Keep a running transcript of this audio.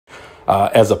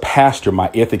As a pastor,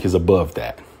 my ethic is above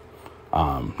that.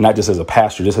 Not just as a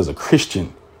pastor, just as a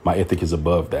Christian, my ethic is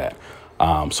above that.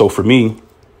 So for me,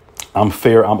 I'm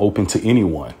fair. I'm open to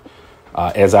anyone.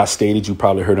 As I stated, you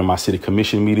probably heard in my city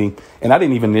commission meeting, and I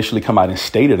didn't even initially come out and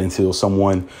state it until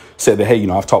someone said that, hey,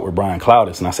 I've talked with Brian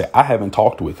Clowdus, and I said, I haven't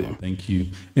talked with him. Thank you.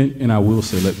 And I will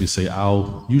say, let me say,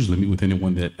 I'll usually meet with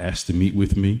anyone that asks to meet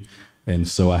with me. And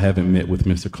so I haven't met with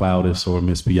Mr. Clowdus or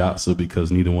Ms. Piazza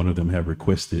because neither one of them have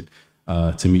requested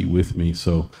to meet with me.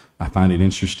 So I find it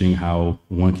interesting how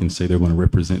one can say they're going to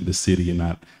represent the city and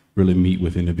not really meet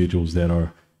with individuals that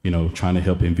are, trying to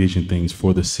help envision things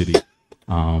for the city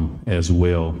as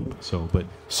well. So,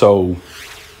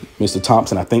 Mr.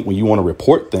 Thompson, I think when you want to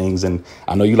report things, and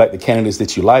I know you like the candidates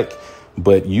that you like,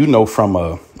 but from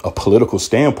a political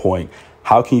standpoint,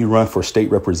 how can you run for state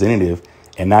representative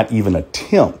and not even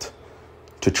attempt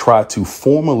to try to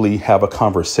formally have a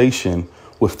conversation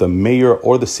with the mayor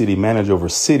or the city manager of a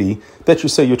city that you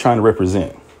say you're trying to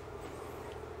represent?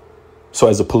 So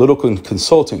as a political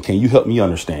consultant, can you help me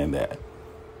understand that?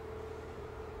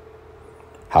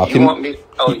 How can you want me to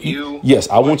tell you? Yes,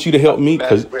 I want you to help me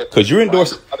because you're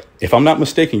endorsing. If I'm not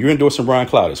mistaken, you're endorsing Brian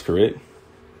Clowdus, correct?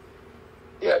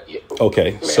 Yeah.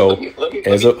 Okay.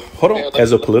 As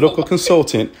a political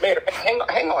consultant. Mayor, hang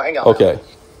on. Okay.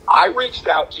 I reached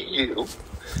out to you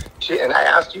and I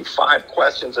asked you 5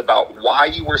 questions about why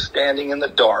you were standing in the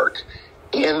dark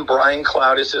in Brian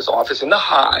Clowdus's office in the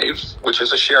Hive, which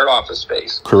is a shared office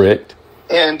space. Correct.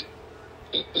 And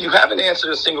you haven't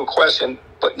answered a single question.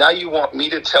 But now you want me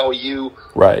to tell you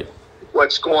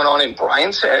what's going on in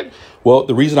Brian's head? Well,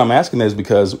 the reason I'm asking that is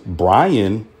because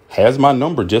Brian has my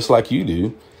number just like you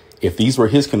do. If these were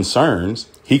his concerns,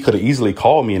 he could have easily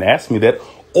called me and asked me that,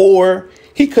 or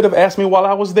he could have asked me while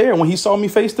I was there when he saw me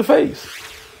face to face.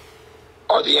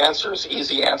 Are the answers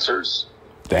easy answers?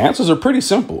 The answers are pretty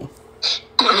simple.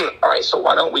 All right, so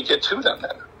why don't we get to them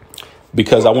then?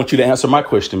 Because I want you to answer my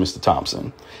question, Mr.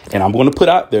 Thompson. And I'm going to put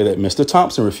out there that Mr.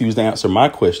 Thompson refused to answer my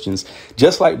questions,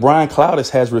 just like Brian Clowdus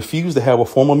has refused to have a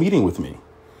formal meeting with me.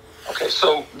 Okay,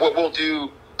 so what we'll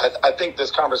do, I think this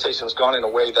conversation has gone in a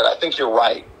way that I think you're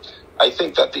right. I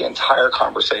think that the entire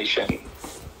conversation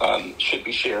should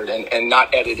be shared and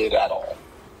not edited at all.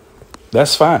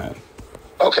 That's fine.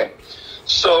 Okay,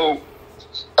 so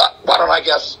why don't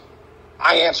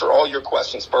I answer all your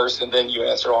questions first and then you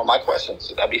answer all my questions?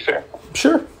 Would that be fair?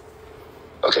 Sure.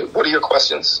 Okay, what are your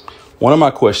questions? One of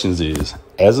my questions is,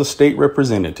 as a state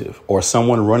representative or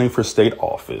someone running for state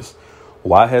office,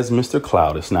 why has Mr.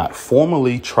 Clowdus not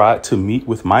formally tried to meet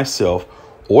with myself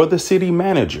or the city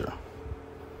manager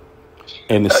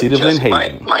in the city of Lynn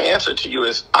Haven? My answer to you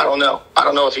is, I don't know. I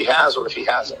don't know if he has or if he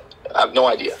hasn't. I have no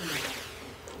idea.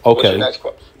 Okay.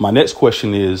 My next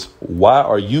question is, why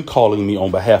are you calling me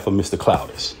on behalf of Mr.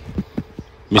 Clowdus?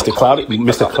 Mr.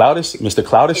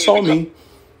 Clowdus saw me.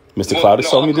 Mr. Clowdus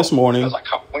saw me this morning. Because I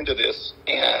come into this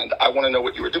and I want to know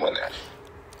what you were doing there.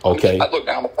 Okay. Look,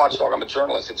 now I'm a watchdog. I'm a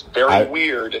journalist. It's very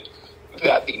weird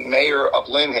that the mayor of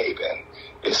Lynn Haven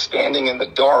is standing in the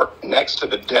dark next to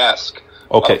the desk.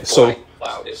 Okay, so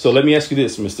let me ask you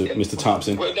this, Mr.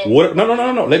 Thompson.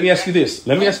 No. Let me ask you this.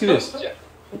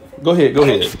 Go ahead.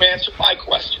 Just answer my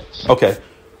questions. Okay.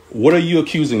 What are you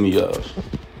accusing me of?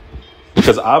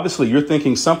 Because obviously you're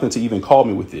thinking something to even call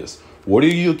me with this. What are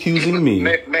you accusing me?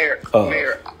 Mayor,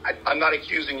 I'm not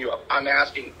accusing you of. I'm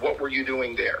asking, what were you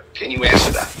doing there? Can you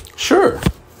answer that? Sure.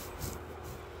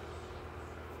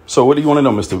 So what do you want to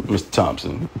know, Mr.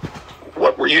 Thompson?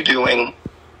 What were you doing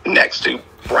next to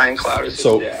Brian Clowdus'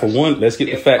 So desk? for one, let's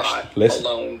get the facts.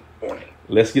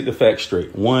 Let's get the facts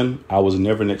straight. One, I was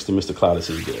never next to Mr.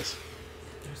 Clowdus' desk.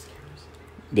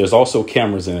 There's also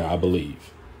cameras in there, I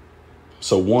believe.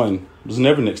 So one, was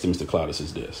never next to Mr.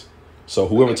 Clowdus' desk. So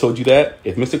whoever told you that,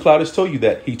 if Mr. Clowdus told you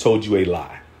that, he told you a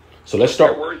lie. So let's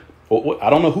start. I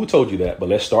don't know who told you that, but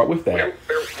let's start with that.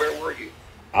 Where were you?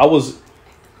 I was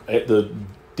at the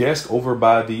desk over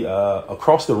by the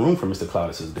across the room from Mr.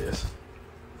 Clowdus' desk.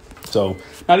 So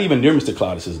not even near Mr.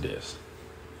 Clowdus' desk.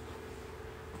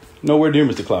 Nowhere near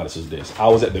Mr. Clowdus' desk. I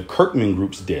was at the Kirkman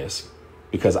Group's desk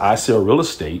because I sell real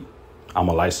estate. I'm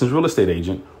a licensed real estate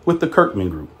agent with the Kirkman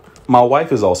Group. My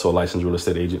wife is also a licensed real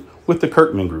estate agent with the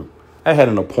Kirkman Group. I had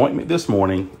an appointment this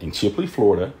morning in Chipley,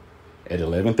 Florida at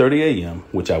 11:30 a.m.,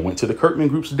 which I went to the Kirkman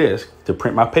Group's desk to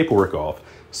print my paperwork off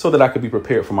so that I could be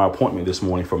prepared for my appointment this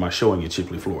morning for my showing in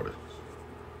Chipley, Florida.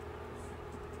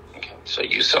 Okay, so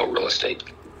you sell real estate?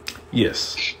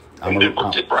 Yes.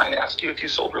 Did Brian ask you if you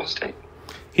sold real estate?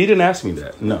 He didn't ask me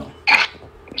that, no.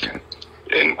 Okay.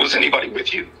 And was anybody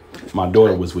with you? My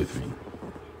daughter was with me.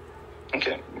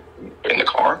 Okay. In the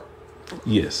car?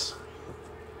 Yes.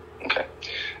 Okay.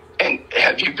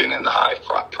 Have you been in the Hive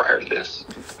prior to this?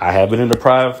 I have been in the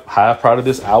Hive prior to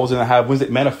this. I was in the Hive Wednesday.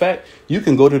 Matter of fact, you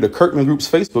can go to the Kirkman Group's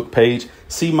Facebook page,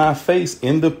 see my face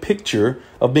in the picture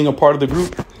of being a part of the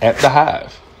group at the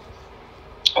Hive.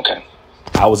 Okay.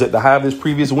 I was at the Hive this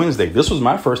previous Wednesday. This was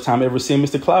my first time ever seeing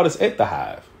Mr. Clowdus at the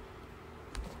Hive.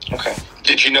 Okay.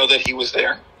 Did you know that he was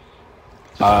there?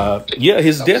 Yeah,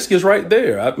 his desk is right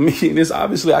there. I mean, it's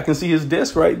obviously I can see his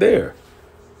desk right there.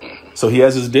 So he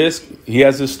has his desk, he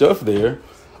has his stuff there.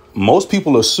 Most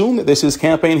people assume that this is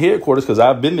campaign headquarters because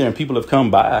I've been there and people have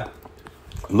come by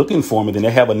looking for me. Then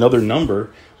they have another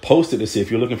number posted to say,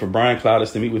 if you're looking for Brian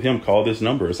Clowdus to meet with him, call this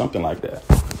number or something like that.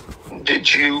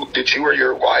 Did you or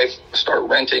your wife start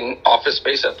renting office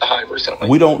space at the Hive recently?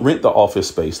 We don't rent the office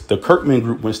space. The Kirkman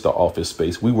Group rents the office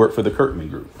space. We work for the Kirkman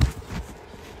Group.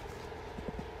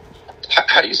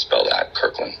 How do you spell that,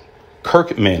 Kirkland?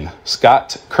 Kirkman,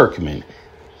 Scott Kirkman.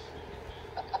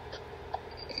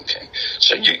 Okay.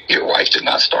 So your wife did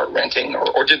not start renting,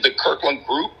 or did the Kirkland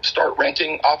Group start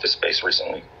renting office space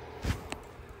recently?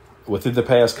 Within the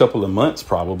past couple of months,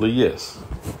 probably, yes.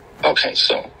 Okay,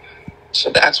 so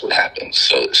that's what happened.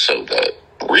 So the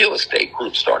real estate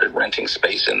group started renting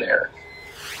space in there.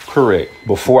 Correct.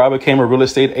 Before I became a real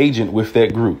estate agent with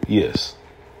that group, yes.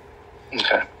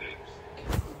 Okay.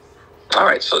 All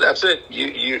right, so that's it.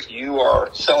 You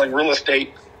are selling real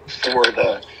estate for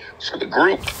the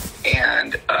group,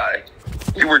 and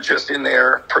you were just in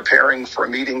there preparing for a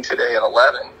meeting today at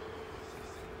 11,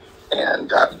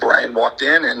 and Brian walked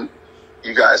in, and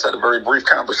you guys had a very brief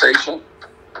conversation.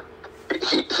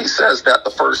 He says that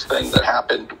the first thing that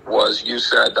happened was you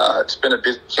said, it's been a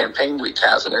big campaign week,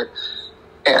 hasn't it?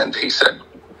 And he said,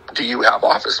 do you have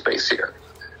office space here?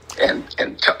 And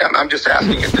I'm just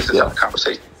asking if this is a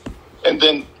conversation. And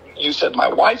then you said, my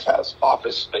wife has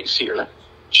office space here.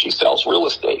 She sells real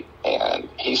estate. And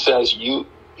he says,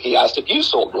 he asked if you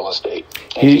sold real estate.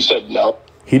 And you said no.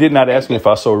 He did not ask me if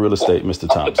I sold real estate, Mr.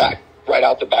 Thompson. Right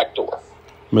out the back door.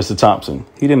 Mr. Thompson,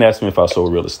 he didn't ask me if I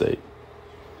sold real estate.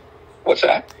 What's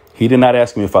that? He did not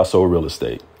ask me if I sold real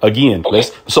estate. Again, okay.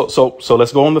 So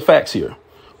let's go on the facts here.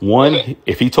 One, okay.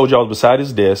 If he told you I was beside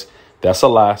his desk, that's a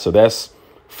lie. So that's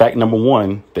fact number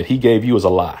one, that he gave you is a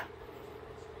lie.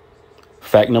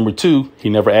 Fact number two, he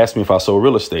never asked me if I sold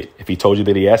real estate. If he told you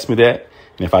that he asked me that,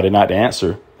 and if I did not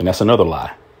answer, then that's another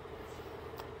lie.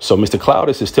 So Mr.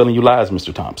 Clowdus is telling you lies,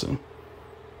 Mr. Thompson.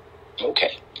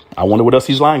 Okay. I wonder what else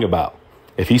he's lying about.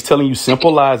 If he's telling you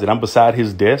simple lies that I'm beside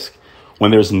his desk,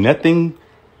 when there's nothing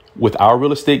with our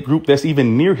real estate group that's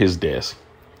even near his desk.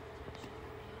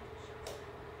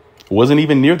 It wasn't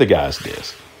even near the guy's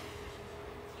desk.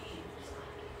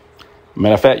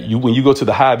 Matter of fact, when you go to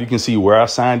the Hive, you can see where I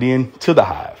signed in to the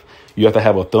Hive. You have to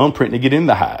have a thumbprint to get in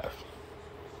the Hive.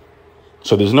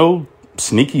 So there's no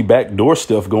sneaky backdoor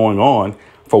stuff going on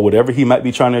for whatever he might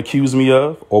be trying to accuse me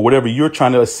of, or whatever you're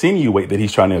trying to insinuate that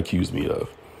he's trying to accuse me of.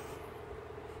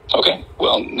 Okay.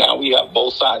 Well, now we have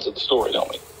both sides of the story, don't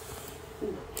we?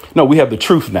 No, we have the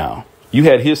truth now. You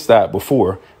had his side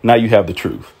before. Now you have the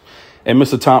truth. And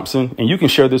Mr. Thompson, and you can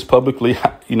share this publicly,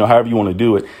 however you want to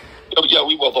do it. Yeah,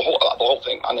 we will. The whole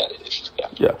thing unedited.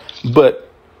 Yeah. But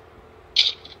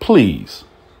please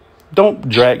don't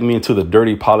drag me into the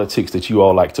dirty politics that you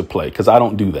all like to play, because I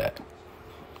don't do that.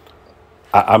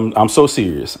 I'm so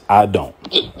serious. I don't.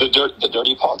 The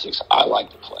dirty politics I like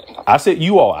to play. I said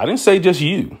you all. I didn't say just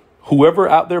you. Whoever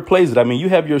out there plays it. I mean, you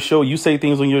have your show. You say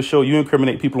things on your show. You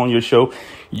incriminate people on your show.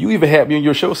 You even have me on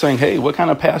your show saying, hey, what kind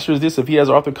of pastor is this if he has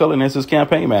Arthur Cullen as his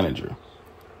campaign manager?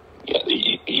 Yeah,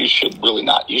 you should really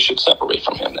not. You should separate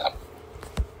from him now.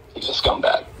 He's a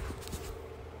scumbag.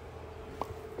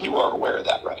 You are aware of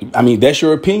that, right? I mean, that's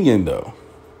your opinion, though.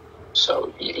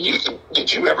 So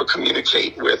did you ever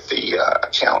communicate with the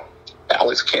account,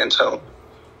 Alex Cantone?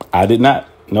 I did not.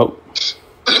 Nope.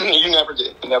 You never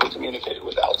did. You never communicated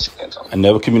with Alex Cantone. I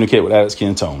never communicated with Alex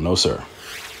Cantone. No, sir.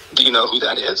 Do you know who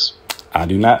that is? I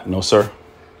do not. No, sir.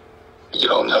 You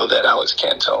don't know that Alex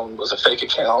Cantone was a fake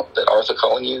account that Arthur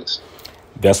Cullen used?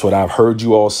 That's what I've heard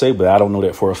you all say, but I don't know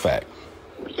that for a fact.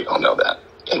 You don't know that.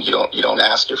 And you don't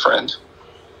ask your friend?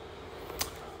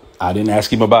 I didn't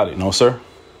ask him about it. No, sir.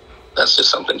 That's just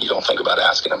something you don't think about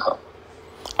asking him, huh?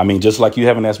 I mean, just like you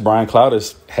haven't asked Brian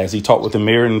Clowdus, has he talked with the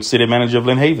mayor and city manager of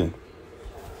Lynn Haven?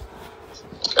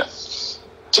 Okay.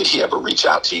 Did he ever reach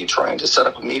out to you trying to set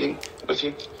up a meeting with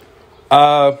you?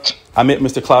 I met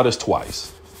Mr. Clowdus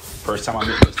twice. First time I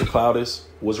met Mr. Clowdus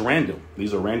was random.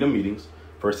 These are random meetings.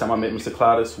 First time I met Mr.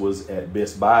 Clowdus was at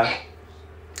Best Buy.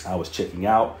 I was checking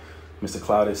out. Mr.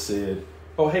 Clowdus said,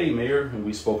 oh, hey, Mayor. And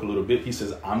we spoke a little bit. He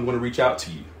says, I'm going to reach out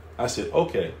to you. I said,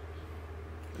 okay.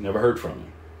 Never heard from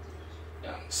him.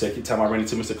 Yeah. Second time I ran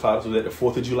into Mr. Clowdus was at the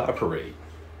 4th of July parade.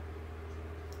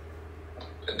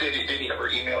 Did he ever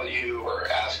email you or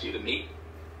ask you to meet?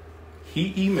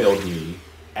 He emailed me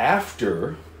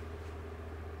after,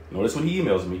 notice when he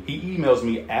emails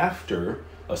me, after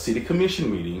a city commission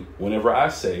meeting whenever I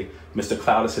say Mr.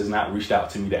 Clowdus has not reached out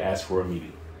to me to ask for a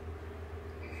meeting.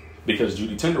 Because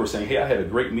Judy Tender was saying, hey, I had a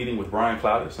great meeting with Brian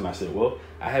Clowdus. And I said, well,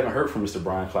 I haven't heard from Mr.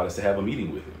 Brian Clowdus to have a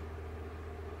meeting with him.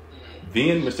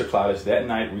 Then Mr. Clowdus that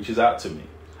night reaches out to me.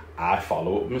 I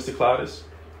follow up with Mr. Clowdus.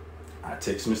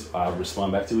 I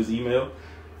respond back to his email.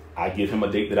 I give him a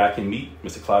date that I can meet.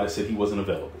 Mr. Clowdus said he wasn't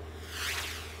available.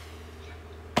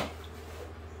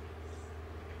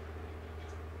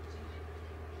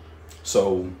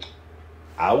 So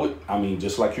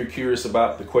just like you're curious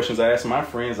about the questions I ask my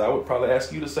friends, I would probably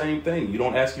ask you the same thing. You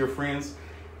don't ask your friends,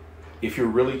 if you're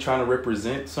really trying to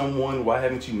represent someone, why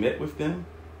haven't you met with them?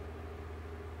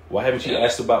 Why haven't you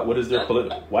asked about what is their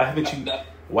political? Why haven't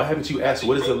you asked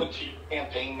what is the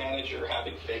campaign manager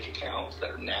having fake accounts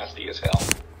that are nasty as hell?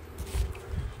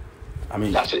 I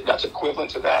mean, that's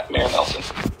equivalent to that, Mayor Nelson.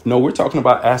 No, we're talking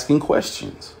about asking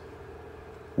questions.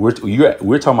 We're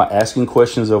talking about asking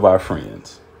questions of our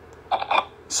friends.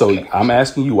 So I'm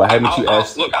asking you, why haven't you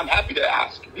asked? Look, I'm happy to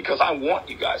ask because I want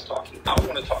you guys talking. I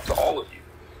want to talk to all of you.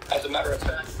 As a matter of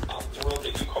fact, I'm thrilled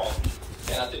that you called me,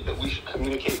 and I think that we should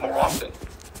communicate more often.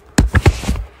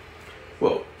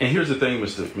 Well, and here's the thing,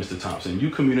 Mr. Thompson. You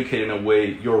communicate in a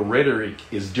way, your rhetoric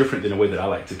is different than the way that I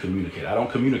like to communicate. I don't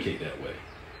communicate that way.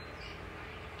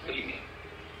 What do you mean?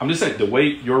 I'm just saying the way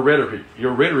your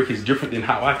rhetoric is different than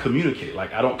how I communicate.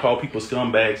 Like, I don't call people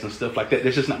scumbags and stuff like that.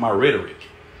 That's just not my rhetoric.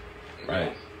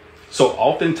 Right. So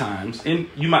oftentimes, and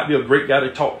you might be a great guy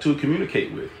to talk to,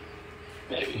 communicate with.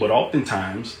 Maybe. But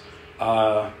oftentimes,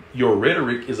 your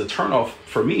rhetoric is a turnoff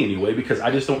for me anyway, because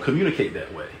I just don't communicate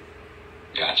that way.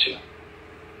 Gotcha.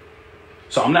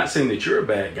 So I'm not saying that you're a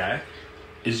bad guy.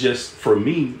 It's just for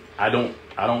me, I don't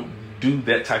do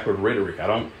that type of rhetoric. I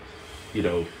don't,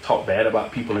 talk bad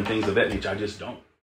about people and things of that nature. I just don't.